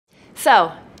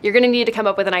So, you're gonna need to come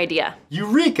up with an idea.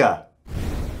 Eureka!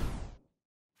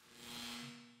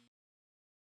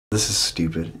 This is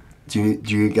stupid. Do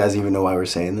you guys even know why we're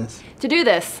saying this? To do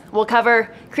this, we'll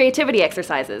cover creativity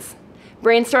exercises,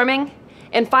 brainstorming,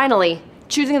 and finally,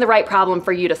 choosing the right problem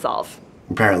for you to solve.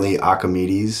 Apparently,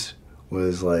 Archimedes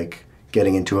was like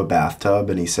getting into a bathtub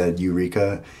and he said,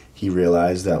 Eureka. He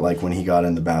realized that like when he got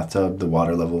in the bathtub, the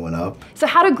water level went up. So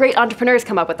how do great entrepreneurs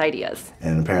come up with ideas?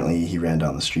 And apparently he ran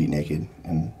down the street naked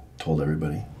and told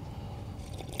everybody.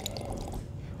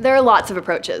 There are lots of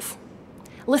approaches.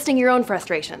 Listing your own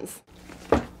frustrations.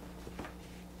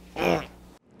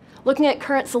 Looking at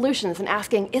current solutions and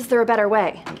asking, is there a better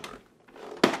way?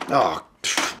 Oh.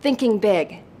 Thinking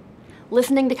big.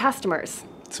 Listening to customers.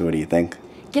 So what do you think?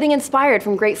 Getting inspired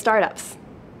from great startups.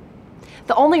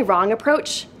 The only wrong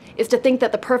approach is to think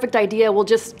that the perfect idea will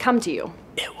just come to you.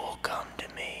 It will come to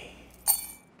me.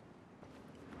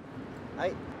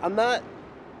 I'm not...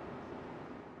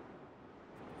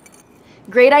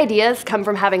 Great ideas come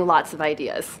from having lots of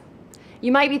ideas.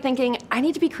 You might be thinking, I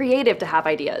need to be creative to have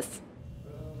ideas.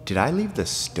 Did I leave the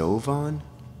stove on?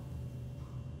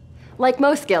 Like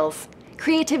most skills,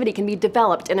 creativity can be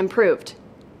developed and improved.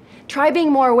 Try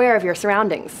being more aware of your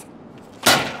surroundings.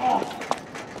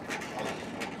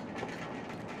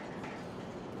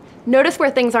 Notice where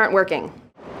things aren't working.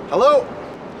 Hello?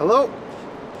 Hello?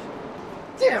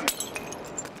 Damn.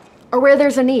 Or where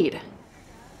there's a need.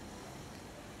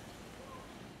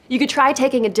 You could try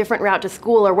taking a different route to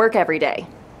school or work every day.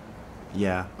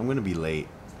 Yeah, I'm gonna be late.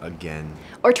 Again.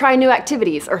 Or try new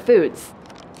activities or foods.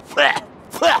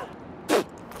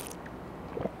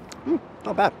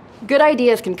 Not bad. Good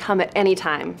ideas can come at any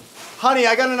time. Honey,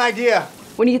 I got an idea.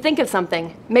 When you think of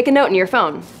something, make a note in your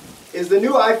phone. Is the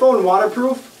new iPhone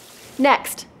waterproof?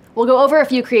 Next, we'll go over a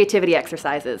few creativity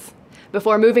exercises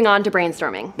before moving on to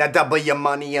brainstorming. Now double your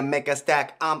money and make a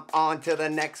stack. I'm on to the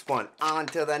next one, on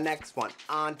to the next one,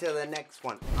 on to the next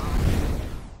one.